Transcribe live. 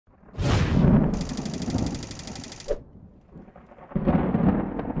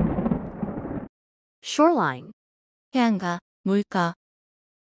shoreline. 해안가, 물가.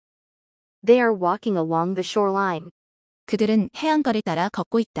 They are walking along the shoreline. 그들은 해안가를 따라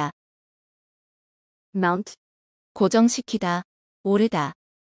걷고 있다. Mount. 고정시키다, 오르다.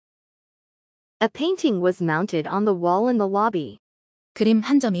 A painting was mounted on the wall in the lobby. 그림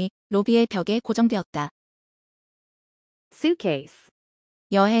한 점이 로비의 벽에 고정되었다. Suitcase.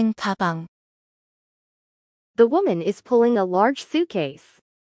 여행 가방. The woman is pulling a large suitcase.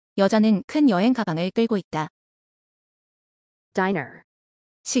 여자는 큰 여행 가방을 끌고 있다. Diner.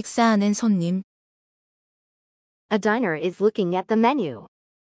 식사하는 손님. A diner is looking at the menu.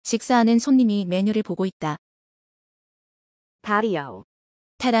 식사하는 손님이 메뉴를 보고 있다. Patio.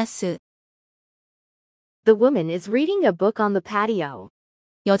 테라스. The woman is reading a book on the patio.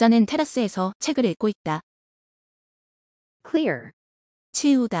 여자는 테라스에서 책을 읽고 있다. Clear.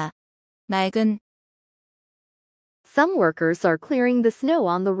 치우다. 맑은. Some workers are clearing the snow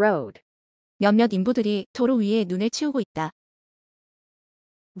on the road. 몇몇 인부들이 도로 위에 눈을 치우고 있다.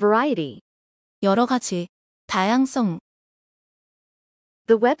 Variety. 여러 가지. 다양성.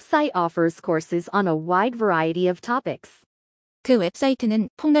 The website offers courses on a wide variety of topics. 그 웹사이트는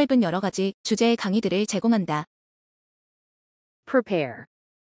폭넓은 여러 가지 주제의 강의들을 제공한다. Prepare.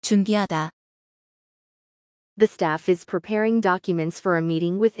 준비하다. The staff is preparing documents for a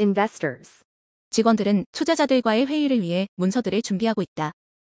meeting with investors. 직원들은 투자자들과의 회의를 위해 문서들을 준비하고 있다.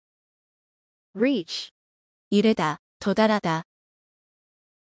 Reach. 이르다, 도달하다.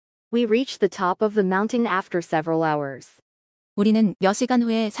 We reached the top of the mountain after several hours. 우리는 몇 시간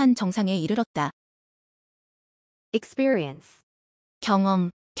후에 산 정상에 이르렀다. Experience.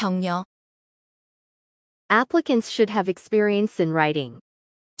 경험, 격려. Applicants should have experience in writing.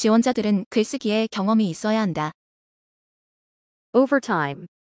 지원자들은 글쓰기에 경험이 있어야 한다. Overtime.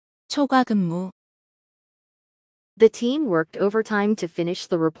 초과 근무. The team worked overtime to finish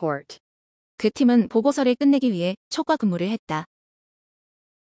the report. 그 팀은 보고서를 끝내기 위해 초과 근무를 했다.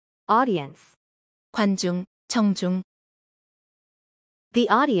 Audience. 관중, 청중. The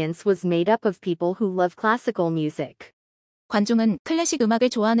audience was made up of people who love classical music. 관중은 클래식 음악을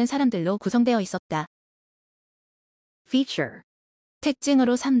좋아하는 사람들로 구성되어 있었다. Feature.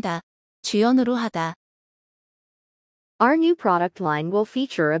 특징으로 삼다, 주연으로 하다. Our new product line will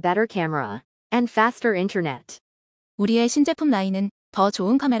feature a better camera and faster internet. 우리의 신제품 라인은 더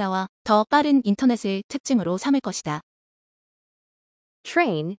좋은 카메라와 더 빠른 인터넷을 특징으로 삼을 것이다.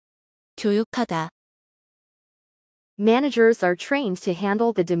 Train. 교육하다. Managers are trained to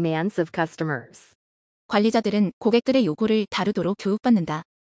handle the demands of customers. 관리자들은 고객들의 요구를 다루도록 교육받는다.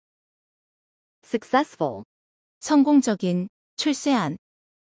 Successful. 성공적인, 출세한.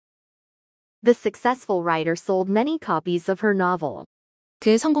 The successful writer sold many copies of her novel.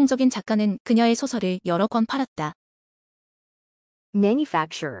 그 성공적인 작가는 그녀의 소설을 여러 권 팔았다.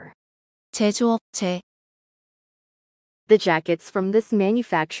 Manufacturer. 제조업체. The jackets from this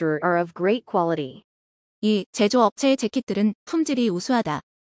manufacturer are of great quality. 이 제조업체의 재킷들은 품질이 우수하다.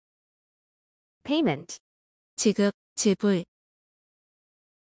 Payment. 지급, 지불.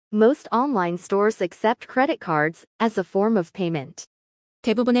 Most online stores accept credit cards as a form of payment.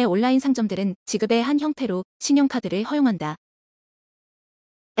 대부분의 온라인 상점들은 지급의 한 형태로 신용카드를 허용한다.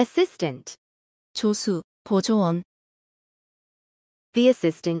 Assistant. 조수, 보조원. The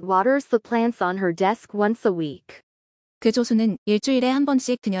assistant waters the plants on her desk once a week. 그 조수는 일주일에 한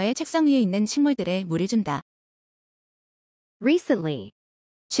번씩 그녀의 책상 위에 있는 식물들에 물을 준다. Recently.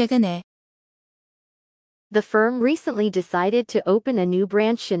 최근에. The firm recently decided to open a new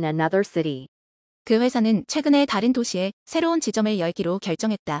branch in another city. 그 회사는 최근에 다른 도시에 새로운 지점을 열기로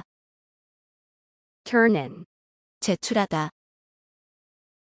결정했다. Turn in. 제출하다.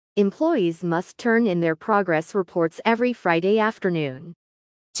 Employees must turn in their progress reports every Friday afternoon.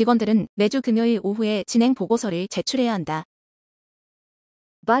 직원들은 매주 금요일 오후에 진행 보고서를 제출해야 한다.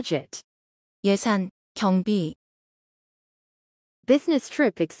 Budget. 예산, 경비. Business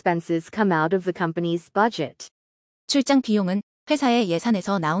trip expenses come out of the company's budget. 출장 비용은 회사의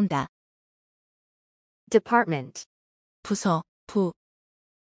예산에서 나온다. Department. 부서, 부.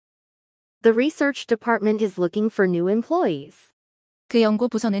 The research department is looking for new employees. 그 연구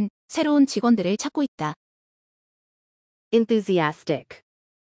부서는 새로운 직원들을 찾고 있다. Enthusiastic.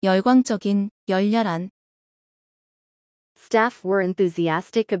 열광적인, 열렬한. Staff were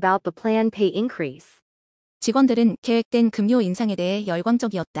enthusiastic about the planned pay increase. 직원들은 계획된 급료 인상에 대해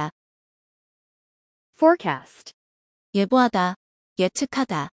열광적이었다. Forecast. 예보하다,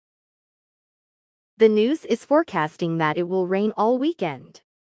 예측하다. The news is forecasting that it will rain all weekend.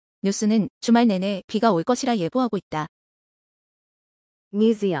 뉴스는 주말 내내 비가 올 것이라 예보하고 있다.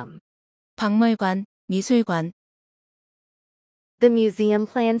 Museum. 박물관, 미술관. The museum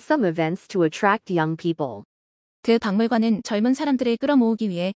plans some events to attract young people. 그 박물관은 젊은 사람들을 끌어모으기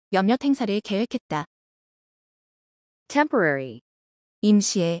위해 몇몇 행사를 계획했다. Temporary.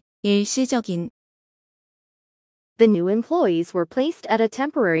 임시의, 일시적인. The new employees were placed at a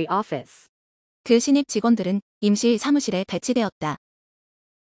temporary office. 그 신입 직원들은 임시 사무실에 배치되었다.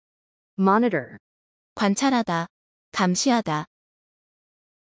 Monitor. 관찰하다, 감시하다.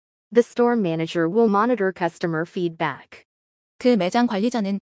 The store manager will monitor customer feedback. 그 매장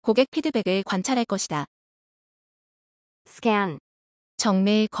관리자는 고객 피드백을 관찰할 것이다. Scan.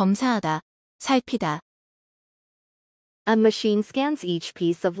 정밀 검사하다, 살피다. A machine scans each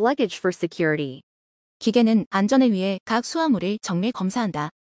piece of luggage for security. 기계는 안전을 위해 각 수화물을 정밀 검사한다.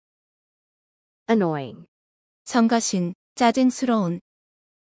 Annoying. 성가신, 짜증스러운.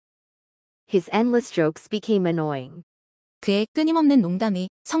 His endless jokes became annoying. 그의 끊임없는 농담이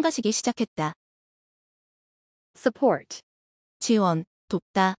성가시기 시작했다. Support. 지원,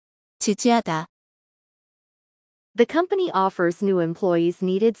 돕다, 지지하다. The company offers new employees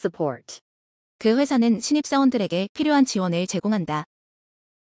needed support. 그 회사는 신입사원들에게 필요한 지원을 제공한다.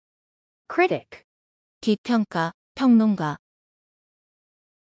 Critic. 비평가, 평론가.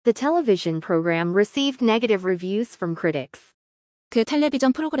 The television program received negative reviews from critics. 그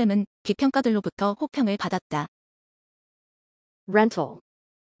텔레비전 프로그램은 비평가들로부터 호평을 받았다. Rental.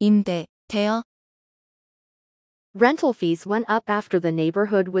 임대, 대여. Rental fees went up after the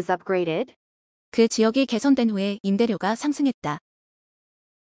neighborhood was upgraded. 그 지역이 개선된 후에 임대료가 상승했다.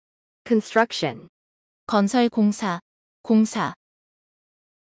 Construction. 건설 공사, 공사.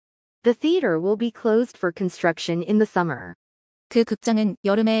 The theater will be closed for construction in the summer. 그 극장은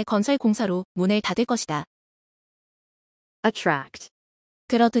여름에 건설 공사로 문을 닫을 것이다. Attract.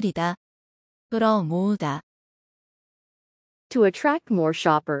 끌어들이다, 끌어모으다. To attract more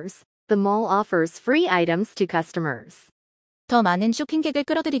shoppers, the mall offers free items to customers. 더 많은 쇼핑객을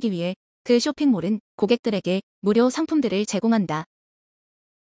끌어들이기 위해 그 쇼핑몰은 고객들에게 무료 상품들을 제공한다.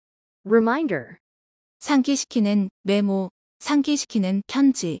 Reminder. 상기시키는 메모, 상기시키는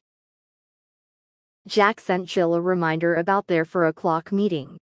편지. Jack sent Jill a reminder about their 4 o'clock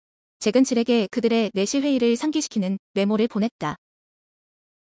meeting. 잭은 질에게 그들의 4시 회의를 상기시키는 메모를 보냈다.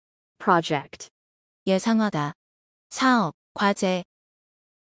 Project. 예상하다. 사업, 과제.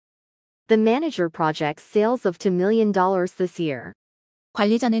 The manager projects sales of $2 million this year.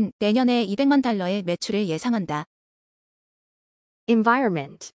 관리자는 내년에 $200만 달러의 매출을 예상한다.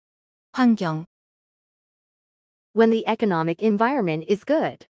 Environment. 환경. When the economic environment is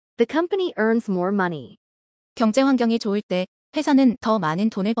good, the company earns more money. 경제 환경이 좋을 때 회사는 더 많은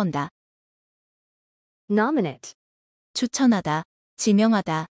돈을 번다. Nominate. 추천하다,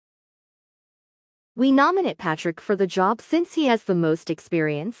 지명하다. We nominate Patrick for the job since he has the most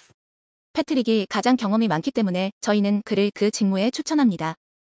experience. 패트릭이 가장 경험이 많기 때문에 저희는 그를 그 직무에 추천합니다.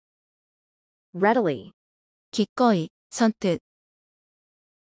 Readily. 기꺼이, 선뜻.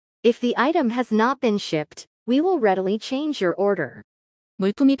 If the item has not been shipped, we will readily change your order.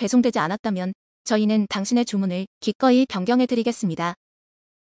 물품이 배송되지 않았다면 저희는 당신의 주문을 기꺼이 변경해 드리겠습니다.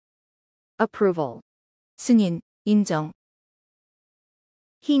 Approval. 승인, 인정.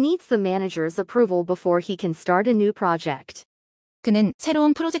 He needs the manager's approval before he can start a new project. 그는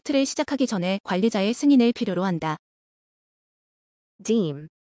새로운 프로젝트를 시작하기 전에 관리자의 승인을 필요로 한다. Deem.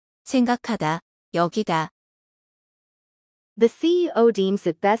 생각하다, 여기다. The CEO deems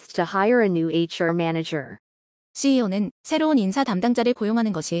it best to hire a new HR manager. CEO는 새로운 인사 담당자를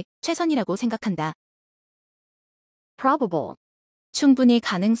고용하는 것이 최선이라고 생각한다. Probable. 충분히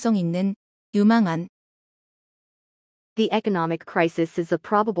가능성 있는, 유망한. The economic crisis is a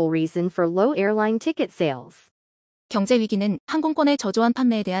probable reason for low airline ticket sales. 경제 위기는 항공권의 저조한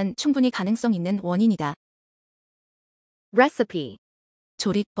판매에 대한 충분히 가능성 있는 원인이다. Recipe.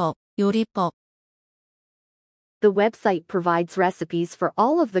 조리법, 요리법. The website provides recipes for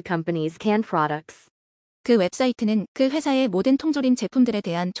all of the company's canned products. 그 웹사이트는 그 회사의 모든 통조림 제품들에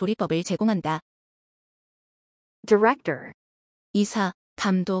대한 조리법을 제공한다. Director. 이사,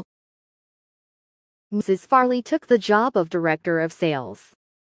 감독. Mrs. Farley took the job of Director of Sales.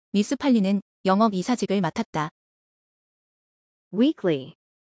 미스 팔리는 영업 이사직을 맡았다. Weekly.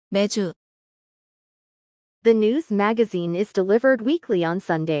 매주. The news magazine is delivered weekly on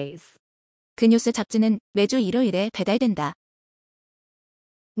Sundays. 그 뉴스 잡지는 매주 일요일에 배달된다.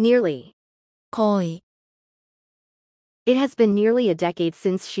 Nearly. 거의. It has been nearly a decade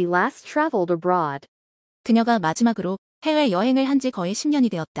since she last traveled abroad. 그녀가 마지막으로 해외 여행을 한 지 거의 10년이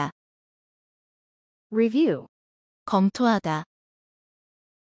되었다. Review. 검토하다.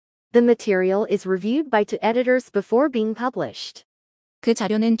 The material is reviewed by 2 editors before being published. 그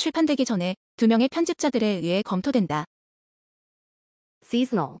자료는 출판되기 전에 2명의 편집자들에 의해 검토된다.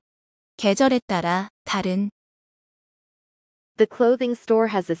 seasonal. 계절에 따라 다른. The clothing store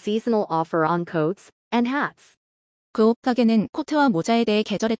has a seasonal offer on coats and hats. 그 옷 가게는 코트와 모자에 대해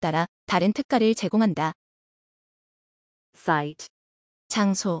계절에 따라 다른 특가를 제공한다. Site.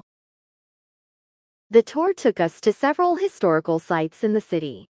 장소. The tour took us to several historical sites in the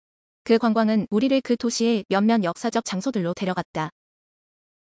city. 그 관광은 우리를 그 도시의 몇몇 역사적 장소들로 데려갔다.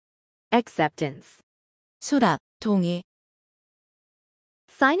 Acceptance. 수락, 동의.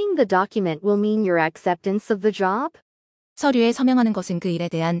 Signing the document will mean your acceptance of the job. 서류에 서명하는 것은 그 일에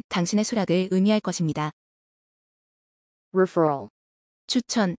대한 당신의 수락을 의미할 것입니다. Referral.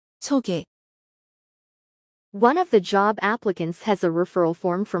 추천, 소개. One of the job applicants has a referral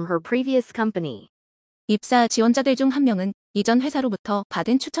form from her previous company. 입사 지원자들 중 한 명은 이전 회사로부터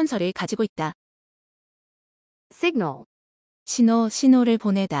받은 추천서를 가지고 있다. Signal. 신호를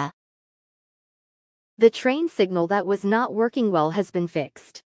보내다. The train signal that was not working well has been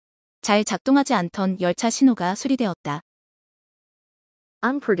fixed. 잘 작동하지 않던 열차 신호가 수리되었다.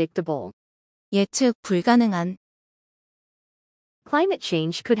 Unpredictable. 예측 불가능한. Climate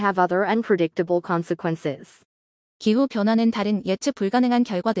change could have other unpredictable consequences. 기후 변화는 다른 예측 불가능한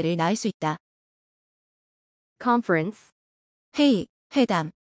결과들을 낳을 수 있다. Conference. 회의,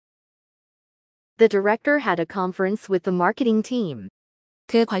 회담. The director had a conference with the marketing team.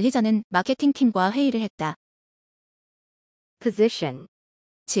 그 관리자는 마케팅 팀과 회의를 했다. Position.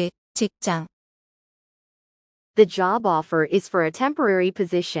 직장. The job offer is for a temporary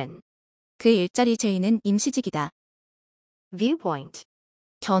position. 그 일자리 제의는 임시직이다. Viewpoint.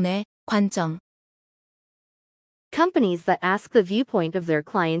 견해, 관점. Companies that ask the viewpoint of their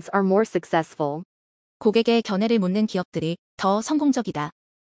clients are more successful. 고객의 견해를 묻는 기업들이 더 성공적이다.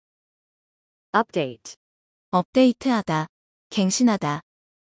 Update. 업데이트하다, 갱신하다.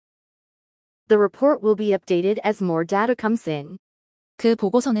 The report will be updated as more data comes in. 그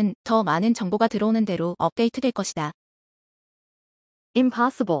보고서는 더 많은 정보가 들어오는 대로 업데이트될 것이다.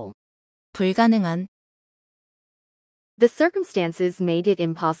 Impossible. 불가능한. The circumstances made it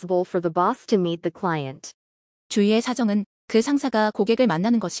impossible for the boss to meet the client. 주위의 사정은 그 상사가 고객을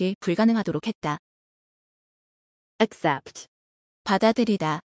만나는 것이 불가능하도록 했다. Accept.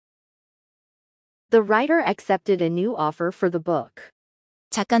 받아들이다. The writer accepted a new offer for the book.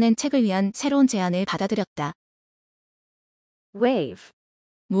 작가는 책을 위한 새로운 제안을 받아들였다. Waive.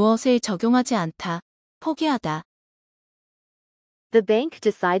 무엇을 적용하지 않다, 포기하다. The bank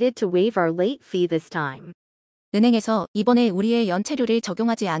decided to waive our late fee this time. 은행에서 이번에 우리의 연체료를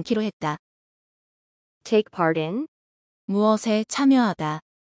적용하지 않기로 했다. Take part in. 무엇에 참여하다.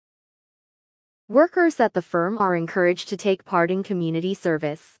 Workers at the firm are encouraged to take part in community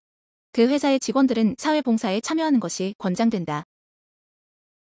service. 그 회사의 직원들은 사회봉사에 참여하는 것이 권장된다.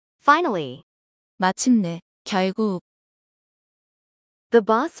 Finally. 마침내, 결국. The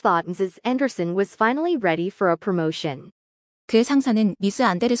boss thought Mrs. Anderson was finally ready for a promotion. 그 상사는 미스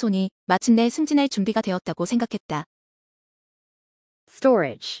안데르손이 마침내 승진할 준비가 되었다고 생각했다.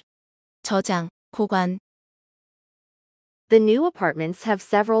 Storage. 저장, 보관. The new apartments have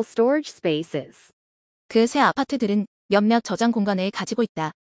several storage spaces. 그 새 아파트들은 몇몇 저장 공간을 가지고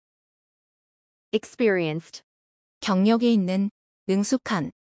있다. Experienced. 경력이 있는,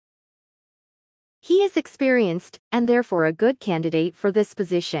 능숙한. He is experienced and therefore a good candidate for this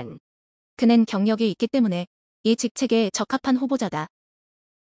position. 그는 경력이 있기 때문에 이 직책에 적합한 후보자다.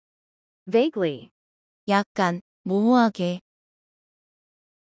 Vaguely. 약간, 모호하게.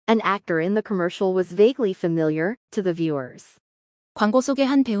 An actor in the commercial was vaguely familiar to the viewers. 광고 속의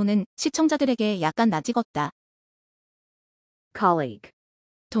한 배우는 시청자들에게 약간 낯익었다. Colleague.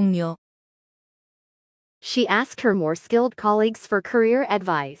 동료. She asked her more skilled colleagues for career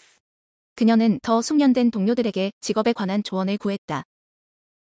advice. 그녀는 더 숙련된 동료들에게 직업에 관한 조언을 구했다.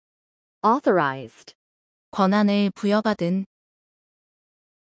 Authorized. 권한을 부여받은.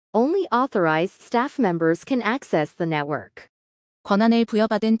 Only authorized staff members can access the network. 권한을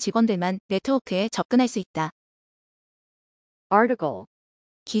부여받은 직원들만 네트워크에 접근할 수 있다. Article.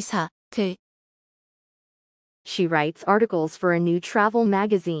 기사, 글. She writes articles for a new travel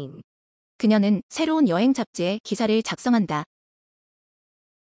magazine. 그녀는 새로운 여행 잡지에 기사를 작성한다.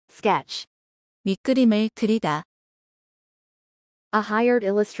 Sketch. 밑그림을 그리다. A hired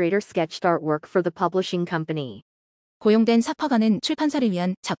illustrator sketched artwork for the publishing company. 고용된 삽화가는 출판사를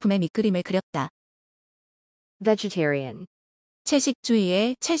위한 작품의 밑그림을 그렸다. Vegetarian.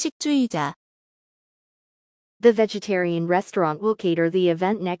 채식주의의 채식주의자. The vegetarian restaurant will cater the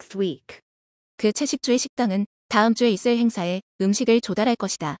event next week. 그 채식주의 식당은 다음 주에 있을 행사에 음식을 조달할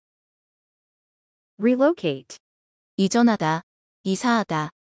것이다. Relocate. 이전하다, 이사하다.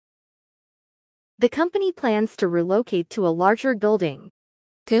 The company plans to relocate to a larger building.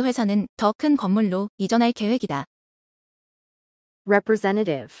 그 회사는 더 큰 건물로 이전할 계획이다.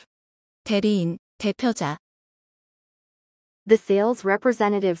 Representative. 대리인, 대표자. The sales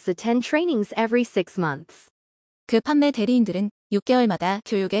representatives attend trainings every 6 months. 그 판매 대리인들은 6개월마다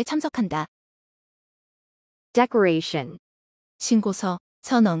교육에 참석한다. Declaration. 신고서,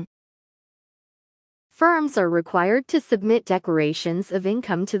 선언. Firms are required to submit declarations of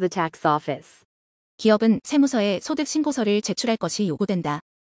income to the tax office. 기업은 세무서에 소득 신고서를 제출할 것이 요구된다.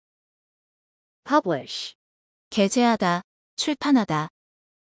 Publish. 게재하다, 출판하다.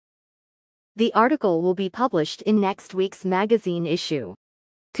 The article will be published in next week's magazine issue.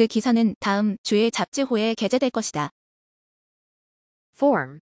 그 기사는 다음 주의 잡지호에 게재될 것이다.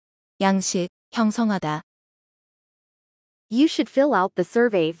 Form. 양식, 형성하다. You should fill out the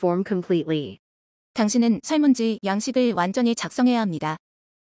survey form completely. 당신은 설문지 양식을 완전히 작성해야 합니다.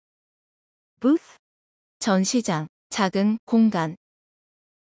 Booth. 전시장, 작은 공간.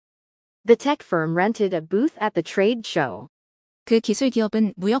 The tech firm rented a booth at the trade show. 그 기술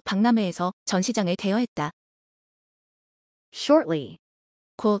기업은 무역 박람회에서 전시장을 대여했다. Shortly.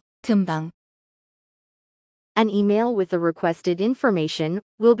 곧, 금방. An email with the requested information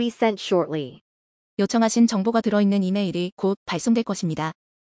will be sent shortly. 요청하신 정보가 들어있는 이메일이 곧 발송될 것입니다.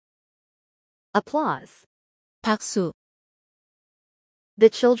 Applause. 박수. The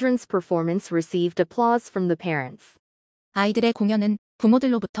children's performance received applause from the parents. 아이들의 공연은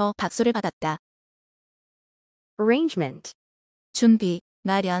부모들로부터 박수를 받았다. Arrangement. 준비,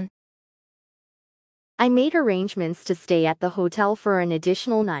 마련. I made arrangements to stay at the hotel for an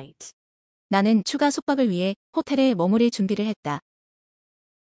additional night. 나는 추가 숙박을 위해 호텔에 머무릴 준비를 했다.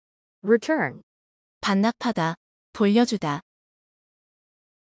 Return. 반납하다, 돌려주다.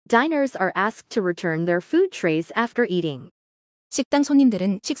 Diners are asked to return their food trays after eating. 식당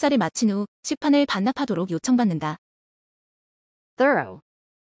손님들은 식사를 마친 후 식판을 반납하도록 요청받는다. Thorough.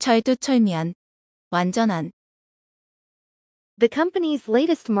 철두철미한, 완전한. The company's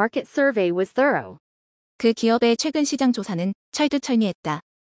latest market survey was thorough. 그 기업의 최근 시장 조사는 철두철미했다.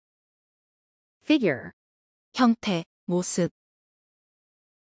 Figure. 형태, 모습.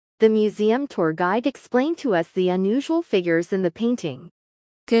 The museum tour guide explained to us the unusual figures in the painting.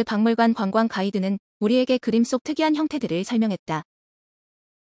 그 박물관 관광 가이드는 우리에게 그림 속 특이한 형태들을 설명했다.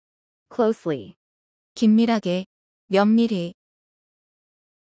 Closely. 긴밀하게, 면밀히.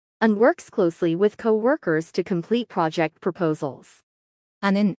 And works closely with co-workers to complete project proposals.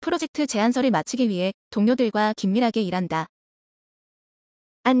 아는 프로젝트 제안서를 마치기 위해 동료들과 긴밀하게 일한다.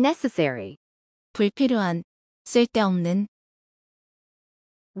 Unnecessary. 불필요한, 쓸데없는.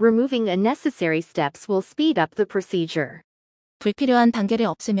 Removing unnecessary steps will speed up the procedure. 불필요한 단계를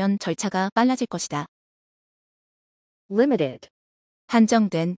없애면 절차가 빨라질 것이다. Limited.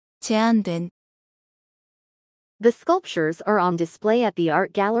 한정된, 제한된. The sculptures are on display at the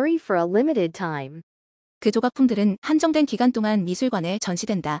art gallery for a limited time. 그 조각품들은 한정된 기간 동안 미술관에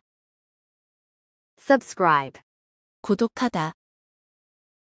전시된다. Subscribe. 구독하다.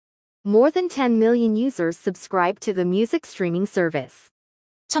 More than 10 million users subscribe to the music streaming service.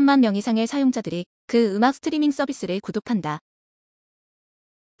 1,000만 명 이상의 사용자들이 그 음악 스트리밍 서비스를 구독한다.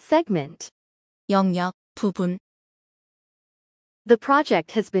 Segment. 영역, 부분. The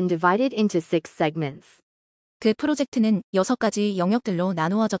project has been divided into 6 segments. 그 프로젝트는 6가지 영역들로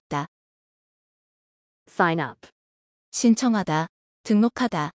나누어졌다. Sign up. 신청하다,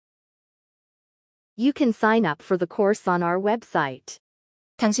 등록하다. You can sign up for the course on our website.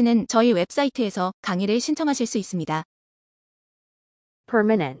 당신은 저희 웹사이트에서 강의를 신청하실 수 있습니다.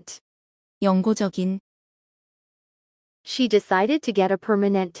 Permanent. 영구적인. She decided to get a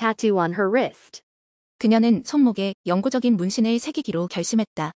permanent tattoo on her wrist. 그녀는 손목에 영구적인 문신을 새기기로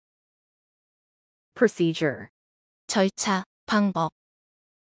결심했다. Procedure. 절차, 방법.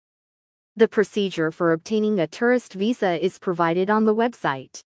 The procedure for obtaining a tourist visa is provided on the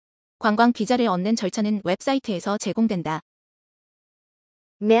website. 관광 비자를 얻는 절차는 웹사이트에서 제공된다.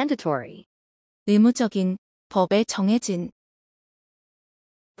 Mandatory. 의무적인, 법에 정해진.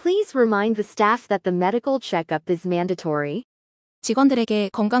 Please remind the staff that the medical checkup is mandatory. 직원들에게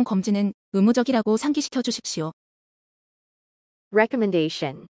건강 검진은 의무적이라고 상기시켜 주십시오.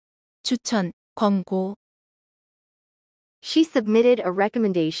 Recommendation. 추천, 권고. She submitted a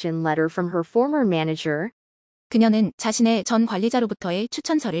recommendation letter from her former manager. 그녀는 자신의 전 관리자로부터의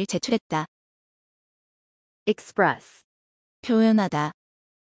추천서를 제출했다. Express. 표현하다.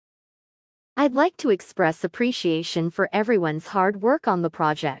 I'd like to express appreciation for everyone's hard work on the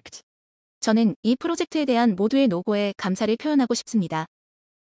project. 저는 이 프로젝트에 대한 모두의 노고에 감사를 표현하고 싶습니다.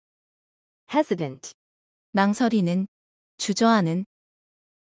 Hesitant. 망설이는, 주저하는.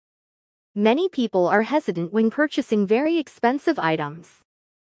 Many people are hesitant when purchasing very expensive items.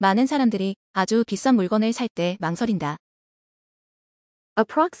 많은 사람들이 아주 비싼 물건을 살 때 망설인다.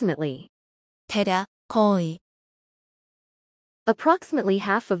 Approximately. 대략, 거의. Approximately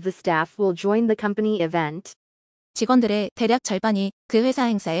half of the staff will join the company event. 직원들의 대략 절반이 그 회사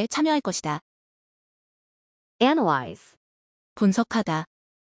행사에 참여할 것이다. Analyze. 분석하다.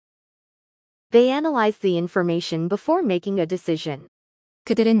 They analyze the information before making a decision.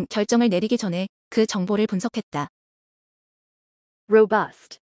 그들은 결정을 내리기 전에 그 정보를 분석했다.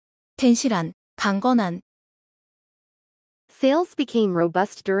 Robust. 텐실한, 강건한. Sales became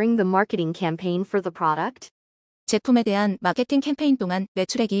robust during the marketing campaign for the product. 제품에 대한 마케팅 캠페인 동안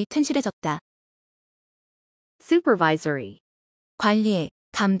매출액이 튼실해졌다. Supervisory. 관리에,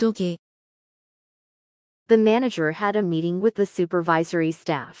 감독이. The manager had a meeting with the supervisory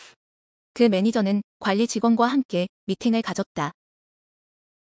staff. 그 매니저는 관리 직원과 함께 미팅을 가졌다.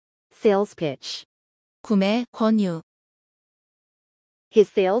 Sales pitch. 구매, 권유. His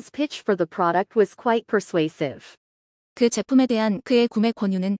sales pitch for the product was quite persuasive. 그 제품에 대한 그의 구매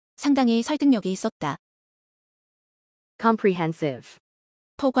권유는 상당히 설득력이 있었다. Comprehensive.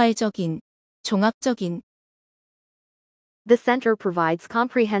 포괄적인, 종합적인. The center provides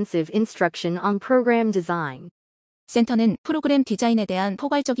comprehensive instruction on program design. 센터는 프로그램 디자인에 대한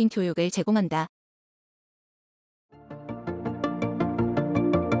포괄적인 교육을 제공한다.